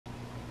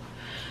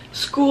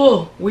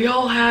School, we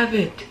all have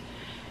it.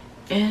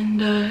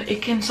 And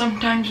it can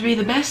sometimes be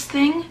the best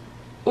thing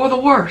or the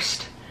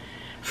worst.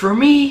 For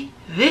me,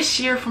 this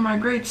year for my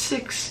grade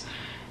 6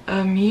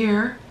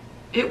 year,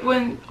 it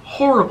went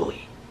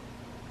horribly.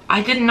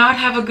 I did not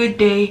have a good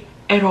day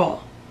at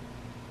all.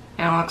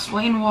 And I'll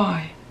explain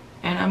why.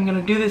 And I'm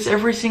gonna do this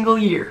every single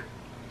year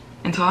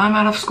until I'm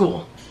out of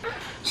school.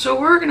 So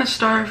we're gonna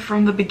start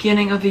from the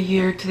beginning of the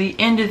year to the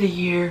end of the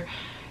year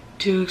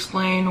to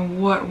explain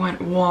what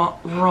went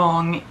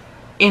wrong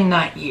in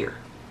that year.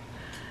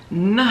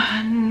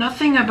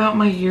 Nothing about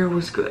my year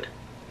was good.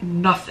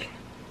 Nothing.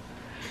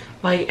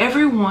 Like,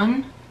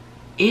 everyone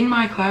in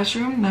my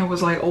classroom that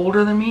was like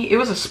older than me, it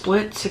was a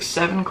split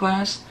 6-7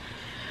 class,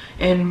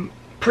 and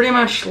pretty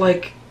much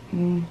like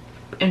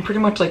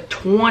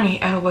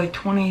 20 out of like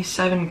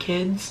 27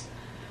 kids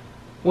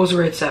was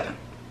grade 7.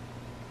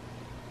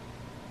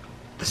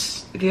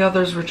 The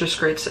others were just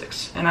grade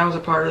 6, and I was a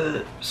part of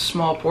the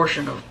small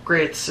portion of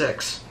grade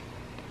 6.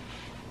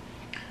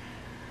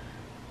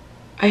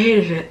 I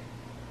hated it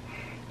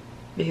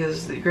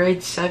because the grade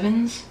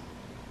 7s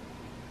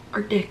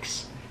are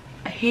dicks.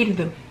 I hated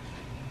them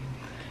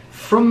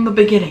from the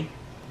beginning.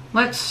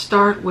 Let's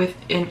start with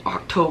in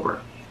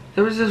October.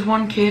 There was this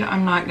one kid,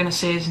 I'm not gonna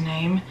say his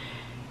name,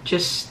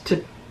 just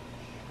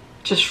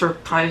for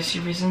privacy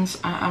reasons.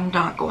 I'm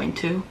not going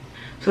to.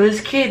 So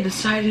this kid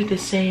decided to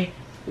say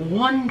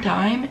one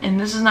time, and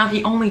this is not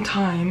the only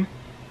time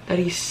that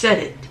he said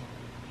it.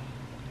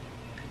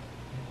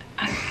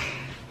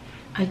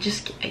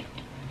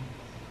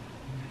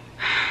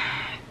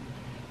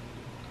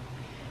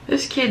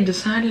 This kid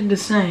decided to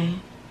say,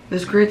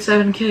 this grade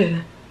 7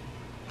 kid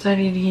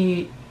decided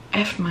he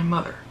effed my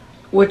mother.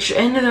 Which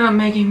ended up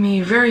making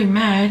me very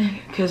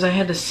mad because I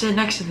had to sit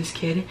next to this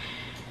kid.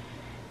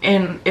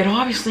 And it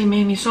obviously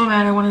made me so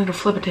mad I wanted to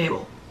flip a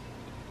table.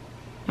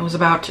 I was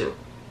about to.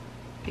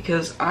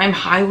 Because I'm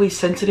highly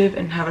sensitive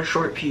and have a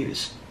short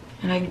fuse.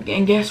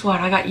 And guess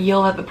what? I got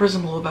yelled at the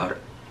principal about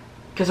it.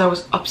 Because I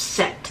was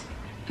upset.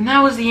 And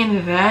that was the end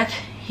of that.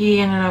 He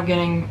ended up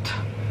getting...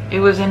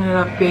 ended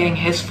up being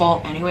his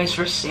fault anyways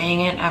for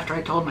saying it after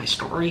I told my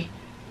story.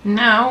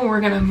 Now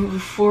we're gonna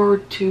move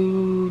forward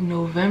to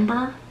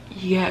November.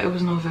 Yeah, it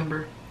was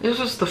November. This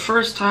was the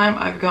first time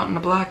I've gotten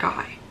a black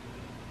eye.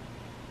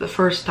 The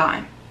first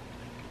time.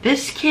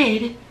 This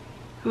kid,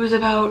 who was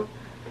about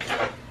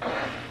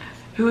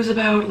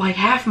like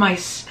half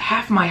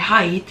my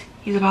height.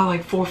 He's about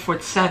like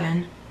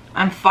 4'7".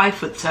 I'm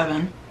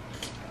 5'7".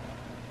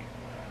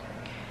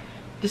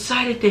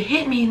 Decided to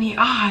hit me in the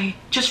eye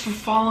just for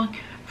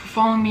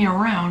following me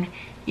around,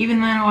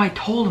 even though I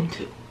told him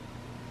to.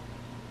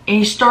 And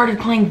he started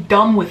playing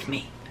dumb with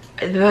me.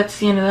 That's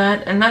the end of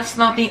that, and that's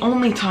not the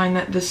only time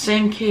that the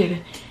same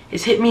kid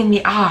has hit me in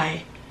the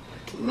eye.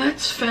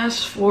 Let's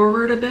fast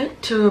forward a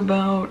bit to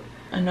about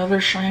another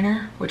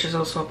Shiner, which is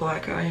also a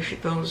black eye,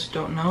 if those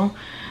don't know.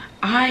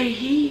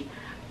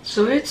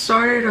 So it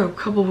started a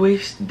couple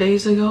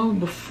days ago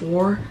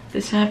before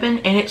this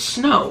happened, and it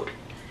snowed.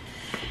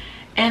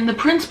 And the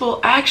principal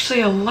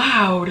actually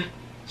allowed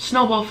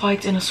snowball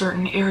fights in a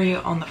certain area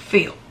on the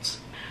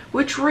fields.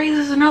 Which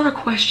raises another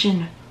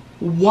question.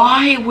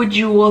 Why would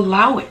you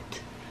allow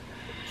it?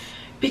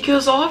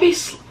 Because a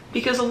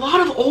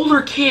lot of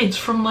older kids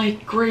from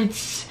like grade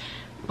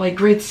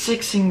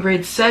 6 and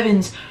grade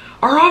 7s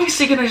are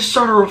obviously gonna just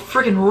start a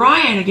freaking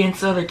riot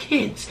against other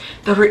kids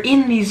that are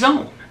in the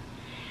zone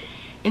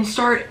and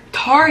start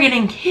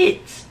targeting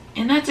kids.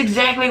 And that's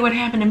exactly what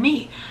happened to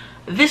me.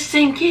 This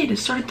same kid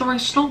started throwing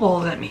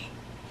snowballs at me.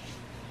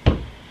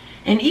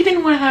 And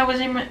even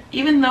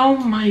though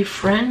my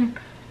friend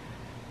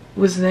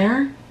was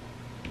there,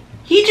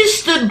 he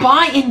just stood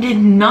by and did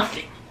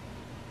nothing.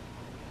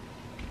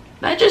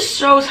 That just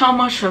shows how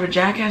much of a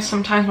jackass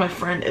sometimes my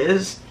friend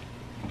is.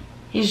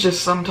 He's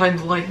just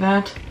sometimes like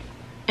that.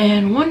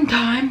 And one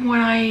time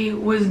when I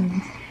was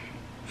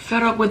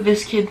fed up with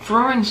this kid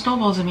throwing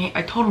snowballs at me,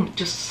 I told him to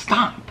just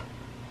stop.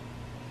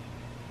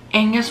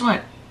 And guess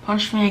what?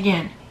 Punched me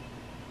again.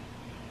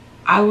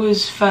 I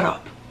was fed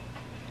up.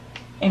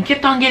 And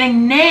kept on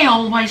getting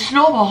nailed by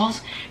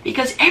snowballs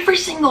because every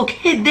single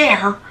kid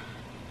there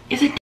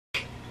is a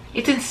dick.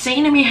 It's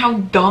insane to me how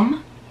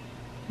dumb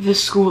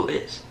this school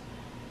is.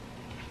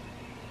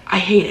 I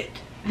hate it.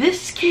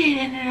 This kid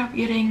ended up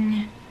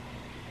getting...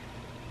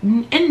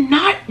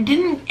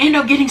 didn't end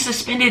up getting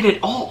suspended at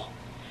all.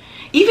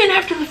 Even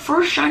after the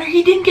first Shiner,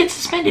 he didn't get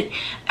suspended.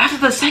 After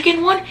the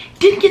second one,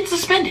 didn't get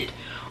suspended.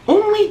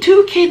 Only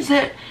 2 kids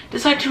that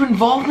decided to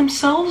involve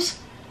themselves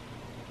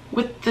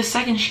with the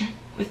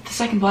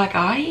second black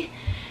eye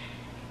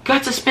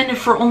got suspended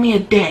for only a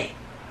day.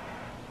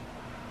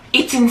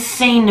 It's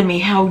insane to me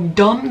how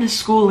dumb this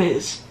school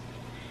is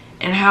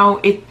and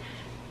how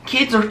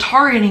kids are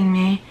targeting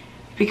me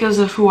because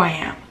of who I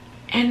am.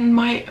 And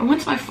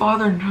once my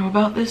father knew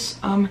about this,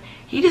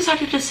 he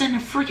decided to send a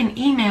freaking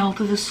email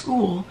to the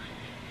school.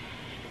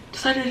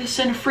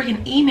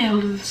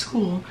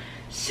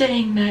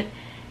 Saying that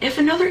if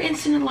another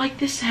incident like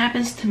this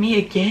happens to me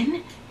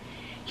again,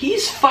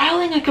 He's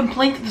filing a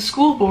complaint to the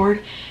school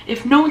board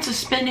if no one's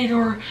suspended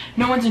or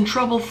no one's in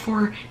trouble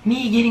for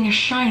me getting a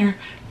shiner,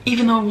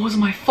 even though it wasn't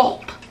my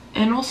fault.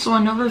 And also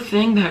another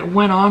thing that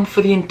went on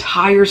for the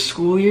entire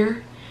school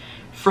year,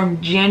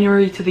 from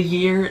January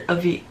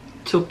to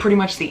to pretty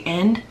much the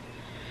end,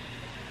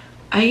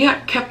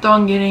 I kept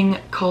on getting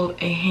called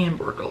a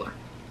hamburglar.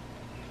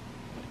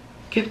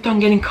 Kept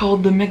on getting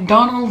called the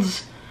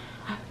McDonald's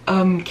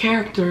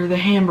character, the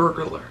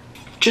hamburglar,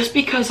 just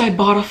because I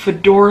bought a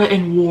fedora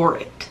and wore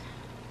it.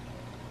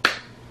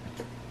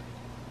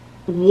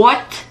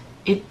 What?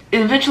 It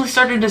eventually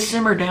started to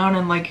simmer down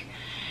in like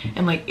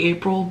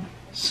April,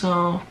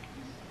 so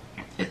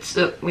it's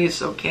at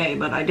least okay,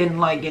 but I didn't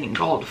like getting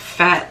called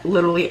fat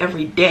literally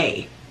every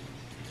day.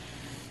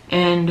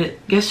 And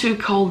guess who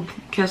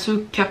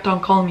kept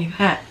on calling me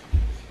that?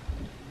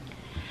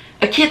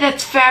 A kid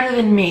that's fatter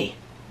than me.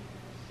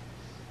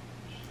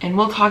 And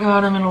we'll talk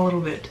about him in a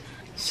little bit.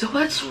 So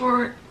let's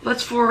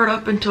forward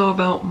up until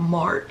about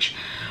March.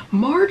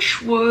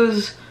 March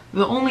was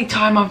the only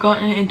time I've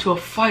gotten into a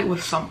fight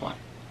with someone.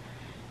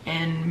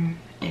 And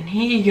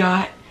he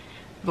got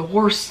the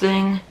worst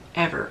thing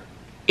ever.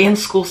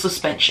 In-school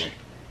suspension.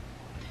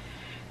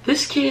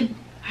 This kid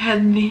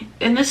had me,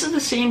 and this is the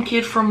same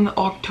kid from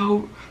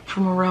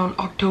around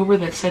October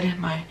that said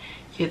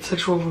he had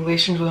sexual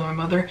relations with my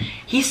mother.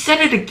 He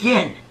said it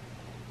again.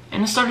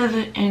 And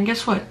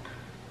guess what?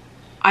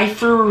 I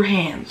threw her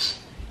hands.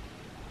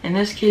 And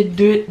this kid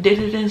did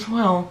it as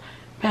well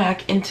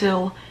back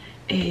until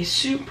a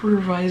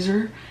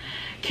supervisor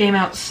came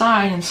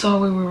outside and saw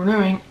what we were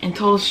doing and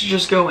told us to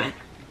just go in.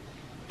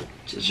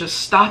 Just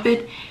stop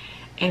it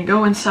and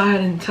go inside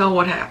and tell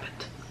what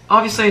happened.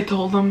 Obviously I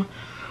told him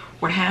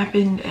what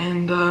happened,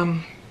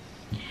 and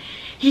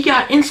he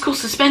got in-school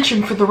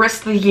suspension for the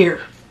rest of the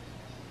year.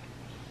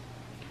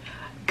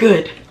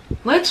 Good.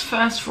 Let's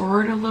fast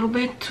forward a little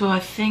bit to I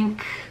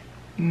think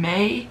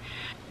May.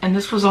 And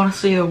this was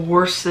honestly the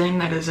worst thing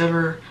that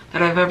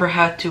I've ever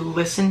had to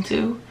listen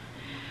to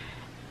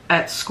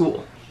at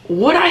school.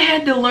 What I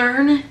had to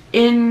learn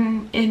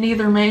in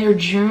either May or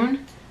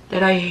June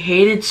that I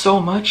hated so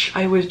much,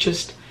 I was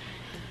just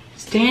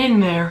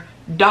standing there,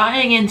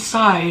 dying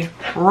inside,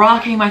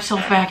 rocking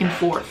myself back and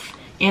forth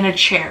in a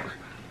chair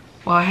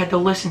while I had to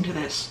listen to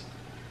this.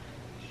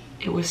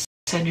 It was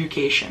sex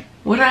education.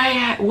 What did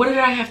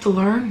I have to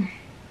learn?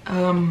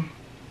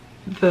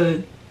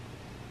 The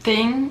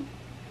thing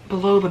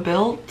below the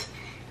belt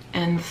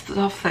and the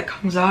stuff that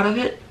comes out of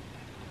it,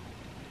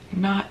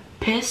 not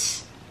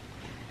piss,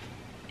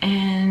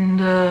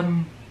 and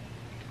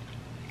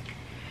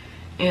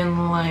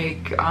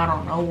like, I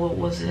don't know, what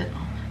was it,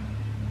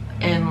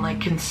 and like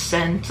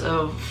consent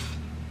of,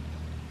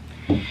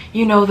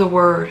 you know the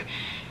word.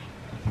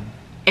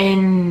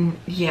 And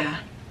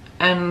yeah,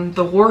 and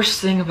the worst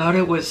thing about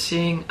it was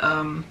seeing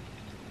oh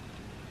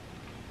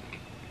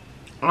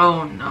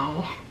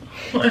no.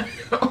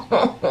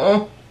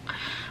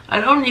 I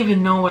don't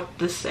even know what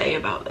to say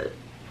about it.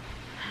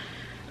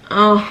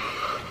 Oh,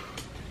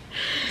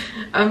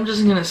 I'm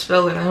just gonna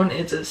spell it out.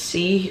 It's a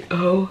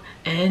CONDOM.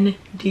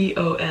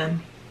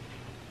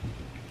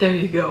 There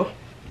you go.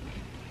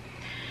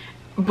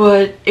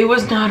 But it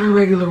was not a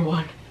regular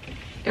one.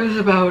 It was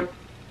about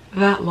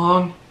that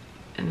long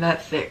and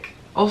that thick.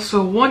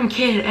 Also, one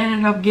kid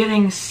ended up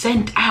getting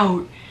sent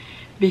out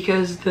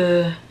because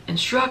the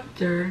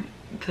instructor,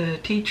 the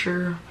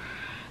teacher,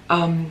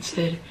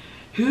 said,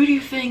 who do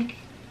you think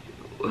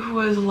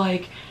was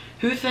like,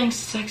 who thinks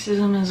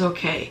sexism is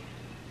okay?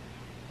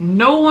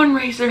 No one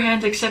raised their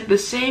hands except the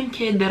same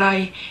kid that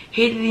I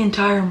hated the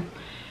entire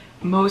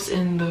most,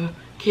 and the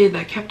kid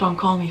that kept on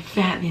calling me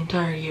fat the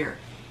entire year.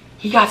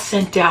 He got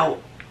sent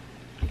out.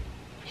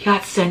 He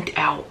got sent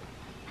out.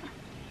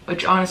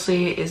 Which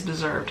honestly is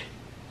deserved.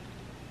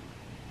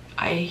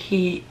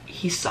 He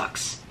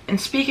sucks.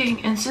 And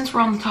since we're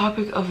on the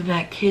topic of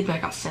that kid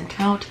that got sent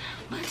out,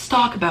 let's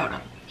talk about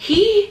him.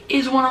 He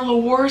is one of the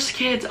worst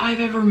kids I've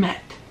ever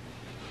met.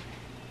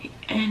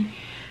 And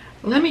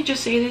let me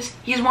just say this,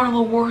 he's one of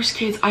the worst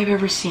kids I've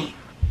ever seen.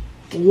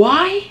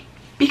 Why?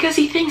 Because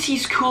he thinks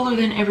he's cooler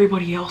than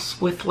everybody else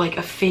with like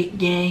a fake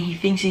gang. He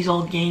thinks he's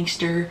all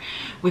gangster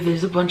with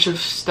a bunch of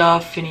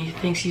stuff, and he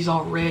thinks he's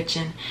all rich,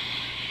 and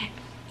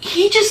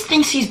he just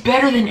thinks he's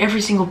better than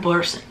every single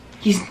person.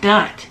 He's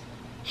not.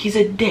 He's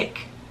a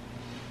dick.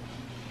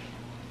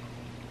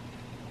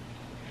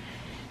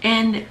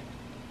 And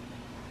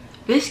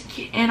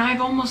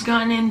I've almost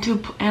gotten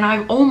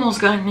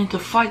into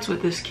fights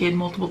with this kid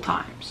multiple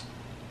times.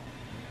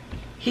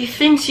 He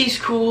thinks he's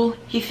cool.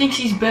 He thinks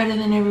he's better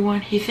than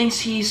everyone. He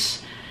thinks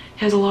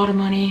has a lot of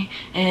money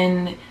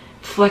and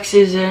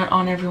flexes it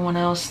on everyone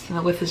else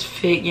with his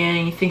fake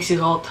gang. He thinks he's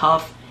all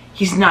tough.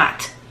 He's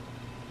not.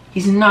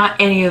 He's not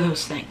any of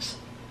those things.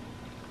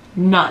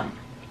 None.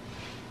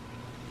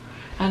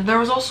 And there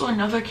was also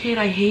another kid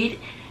I hate,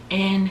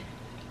 and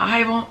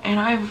I've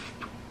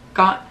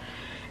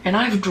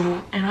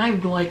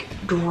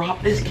like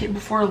dropped this kid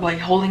before, like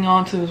holding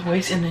on to his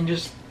waist and then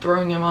just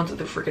throwing him onto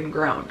the freaking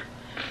ground,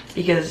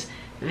 because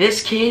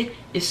this kid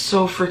is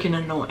so freaking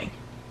annoying.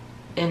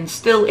 and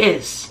still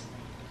is.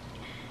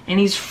 And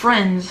he's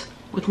friends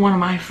with one of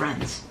my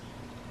friends.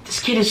 This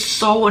kid is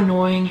so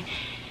annoying.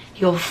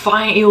 He'll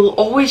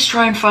always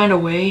try and find a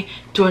way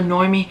to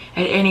annoy me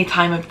at any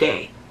time of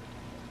day.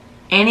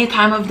 Any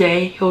time of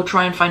day, he'll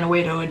try and find a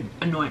way to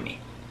annoy me.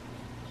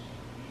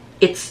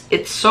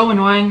 It's so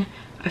annoying.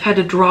 I've had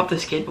to drop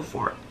this kid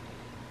before.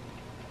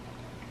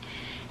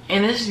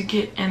 And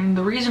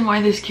the reason why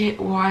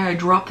I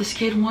dropped this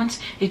kid once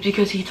is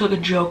because he took a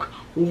joke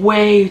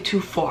way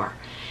too far.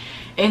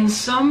 And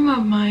some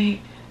of my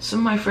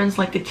friends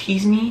like to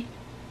tease me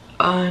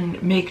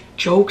and make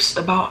jokes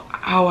about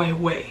how I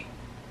weigh.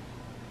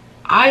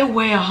 I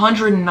weigh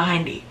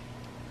 190,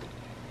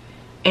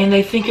 and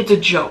they think it's a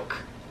joke,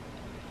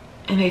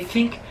 and they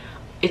think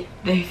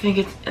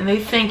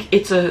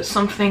it's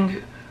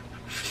something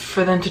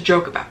for them to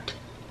joke about.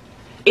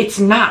 It's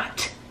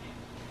not.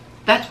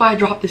 That's why I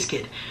dropped this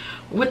kid.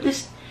 What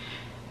this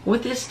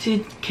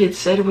kid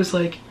said was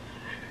like,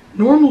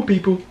 normal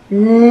people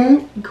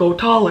go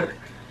taller.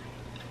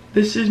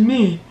 This is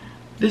me.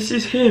 This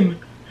is him.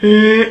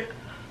 And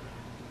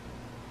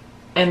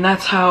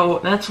that's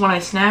when I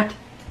snapped,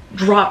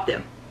 dropped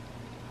him.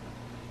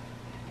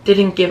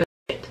 Didn't give a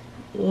shit.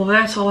 Well,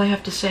 that's all I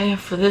have to say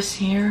for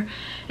this year.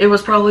 It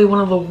was probably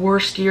one of the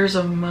worst years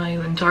of my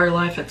entire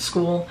life at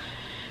school.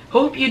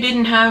 Hope you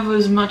didn't have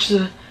as much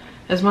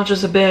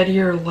as a bad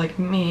year like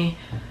me.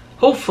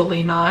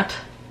 Hopefully not.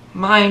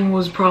 Mine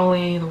was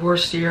probably the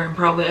worst year I'm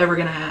probably ever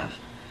gonna have.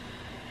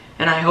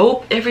 And I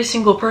hope every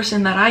single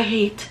person that I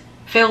hate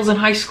fails in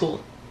high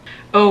school.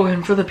 Oh,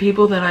 and for the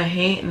people that I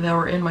hate and that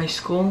were in my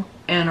school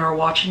and are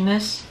watching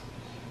this,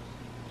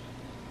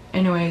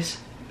 anyways,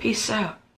 peace out.